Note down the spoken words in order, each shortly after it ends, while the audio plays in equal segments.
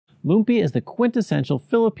Lumpia is the quintessential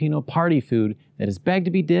Filipino party food that is begged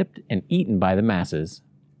to be dipped and eaten by the masses.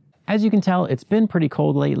 As you can tell, it's been pretty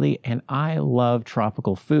cold lately, and I love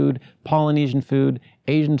tropical food, Polynesian food,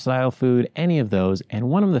 Asian-style food, any of those, and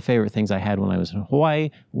one of the favorite things I had when I was in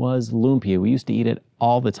Hawaii was lumpia. We used to eat it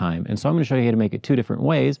all the time, and so I'm going to show you how to make it two different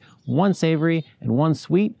ways, one savory and one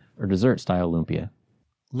sweet or dessert-style lumpia.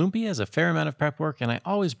 Lumpia is a fair amount of prep work, and I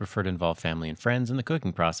always prefer to involve family and friends in the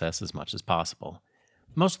cooking process as much as possible.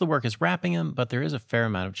 Most of the work is wrapping them, but there is a fair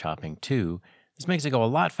amount of chopping too. This makes it go a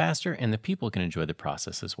lot faster, and the people can enjoy the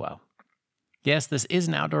process as well. Yes, this is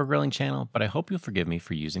an outdoor grilling channel, but I hope you'll forgive me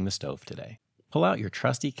for using the stove today. Pull out your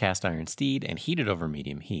trusty cast iron steed and heat it over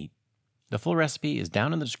medium heat. The full recipe is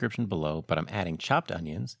down in the description below, but I'm adding chopped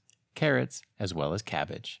onions, carrots, as well as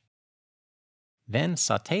cabbage. Then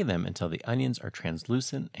saute them until the onions are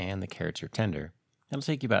translucent and the carrots are tender. It'll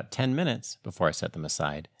take you about 10 minutes before I set them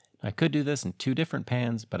aside. I could do this in 2 different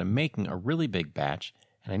pans, but I'm making a really big batch,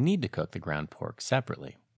 and I need to cook the ground pork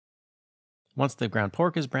separately. Once the ground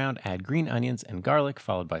pork is browned, add green onions and garlic,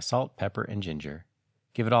 followed by salt, pepper, and ginger.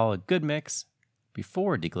 Give it all a good mix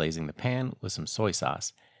before deglazing the pan with some soy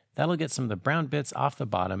sauce. That'll get some of the brown bits off the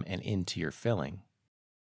bottom and into your filling.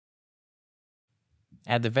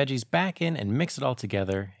 Add the veggies back in and mix it all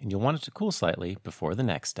together, and you'll want it to cool slightly before the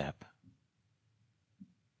next step.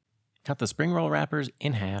 Cut the spring roll wrappers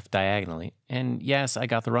in half diagonally, and yes, I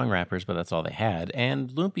got the wrong wrappers, but that's all they had, and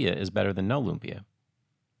lumpia is better than no lumpia.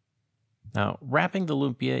 Now, wrapping the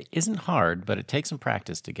lumpia isn't hard, but it takes some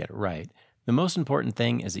practice to get it right. The most important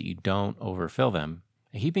thing is that you don't overfill them.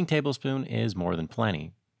 A heaping tablespoon is more than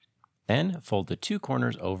plenty. Then fold the 2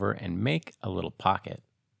 corners over and make a little pocket.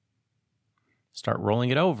 Start rolling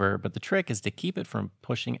it over, but the trick is to keep it from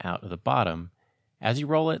pushing out of the bottom. As you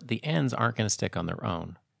roll it, the ends aren't going to stick on their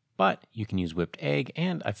own. But you can use whipped egg,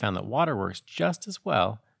 and I found that water works just as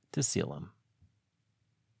well to seal them.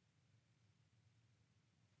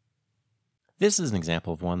 This is an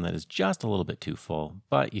example of one that is just a little bit too full,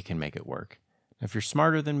 but you can make it work. If you're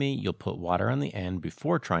smarter than me, you'll put water on the end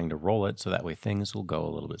before trying to roll it so that way things will go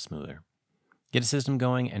a little bit smoother. Get a system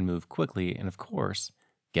going and move quickly, and of course,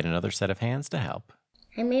 get another set of hands to help.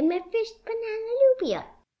 I made my first banana lumpia.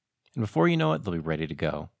 And before you know it, they'll be ready to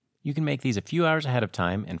go. You can make these a few hours ahead of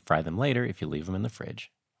time and fry them later if you leave them in the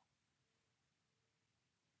fridge.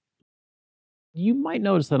 You might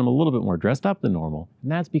notice that I'm a little bit more dressed up than normal,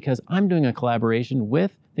 and that's because I'm doing a collaboration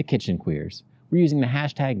with the Kitchen Queers. We're using the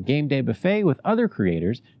hashtag gamedaybuffet with other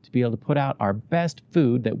creators to be able to put out our best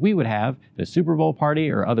food that we would have at a Super Bowl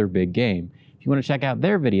party or other big game. If you want to check out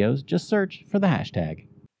their videos, just search for the hashtag.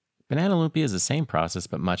 Banana lumpia is the same process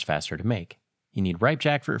but much faster to make. You need ripe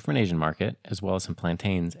jackfruit from an Asian market, as well as some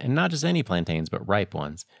plantains, and not just any plantains, but ripe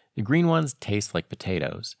ones. The green ones taste like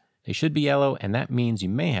potatoes. They should be yellow, and that means you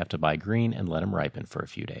may have to buy green and let them ripen for a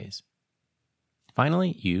few days.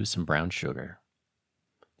 Finally, use some brown sugar.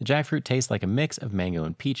 The jackfruit tastes like a mix of mango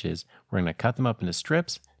and peaches. We're going to cut them up into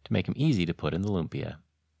strips to make them easy to put in the lumpia.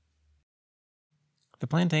 The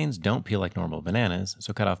plantains don't peel like normal bananas,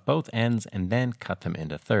 so cut off both ends and then cut them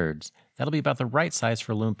into thirds. That'll be about the right size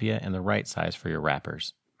for lumpia and the right size for your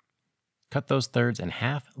wrappers. Cut those thirds in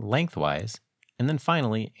half lengthwise, and then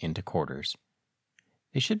finally into quarters.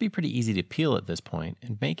 They should be pretty easy to peel at this point,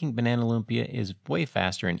 and making banana lumpia is way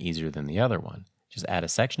faster and easier than the other one. Just add a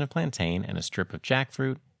section of plantain and a strip of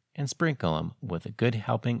jackfruit, and sprinkle them with a good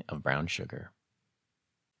helping of brown sugar.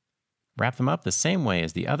 Wrap them up the same way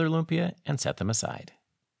as the other lumpia and set them aside.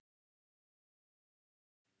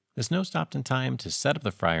 The snow stopped in time to set up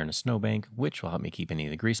the fryer in a snowbank, which will help me keep any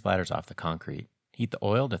of the grease splatters off the concrete. Heat the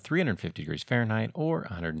oil to 350 degrees Fahrenheit or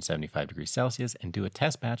 175 degrees Celsius and do a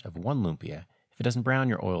test batch of 1 lumpia. If it doesn't brown,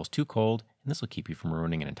 your oil is too cold, and this will keep you from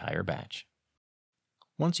ruining an entire batch.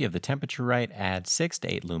 Once you have the temperature right, add 6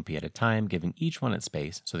 to 8 lumpia at a time, giving each one its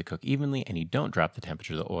space so they cook evenly and you don't drop the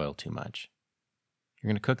temperature of the oil too much. You're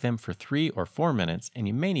going to cook them for 3 or 4 minutes, and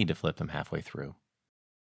you may need to flip them halfway through.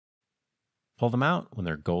 Pull them out when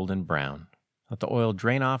they're golden brown. Let the oil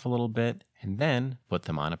drain off a little bit, and then put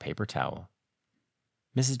them on a paper towel.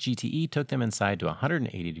 Mrs. GTE took them inside to a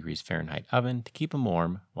 180 degrees Fahrenheit oven to keep them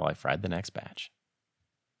warm while I fried the next batch.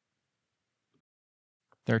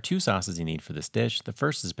 There are 2 sauces you need for this dish. The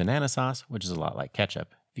first is banana sauce, which is a lot like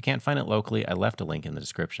ketchup. If you can't find it locally, I left a link in the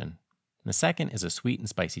description. And the second is a sweet and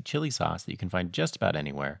spicy chili sauce that you can find just about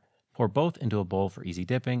anywhere. Pour both into a bowl for easy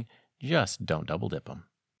dipping, just don't double dip them.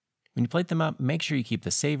 When you plate them up, make sure you keep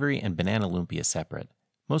the savory and banana lumpia separate.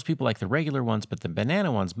 Most people like the regular ones, but the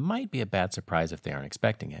banana ones might be a bad surprise if they aren't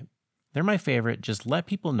expecting it. They're my favorite. Just let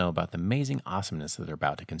people know about the amazing awesomeness that they're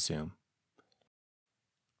about to consume.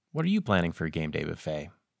 What are you planning for a game day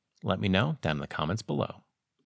buffet? Let me know down in the comments below.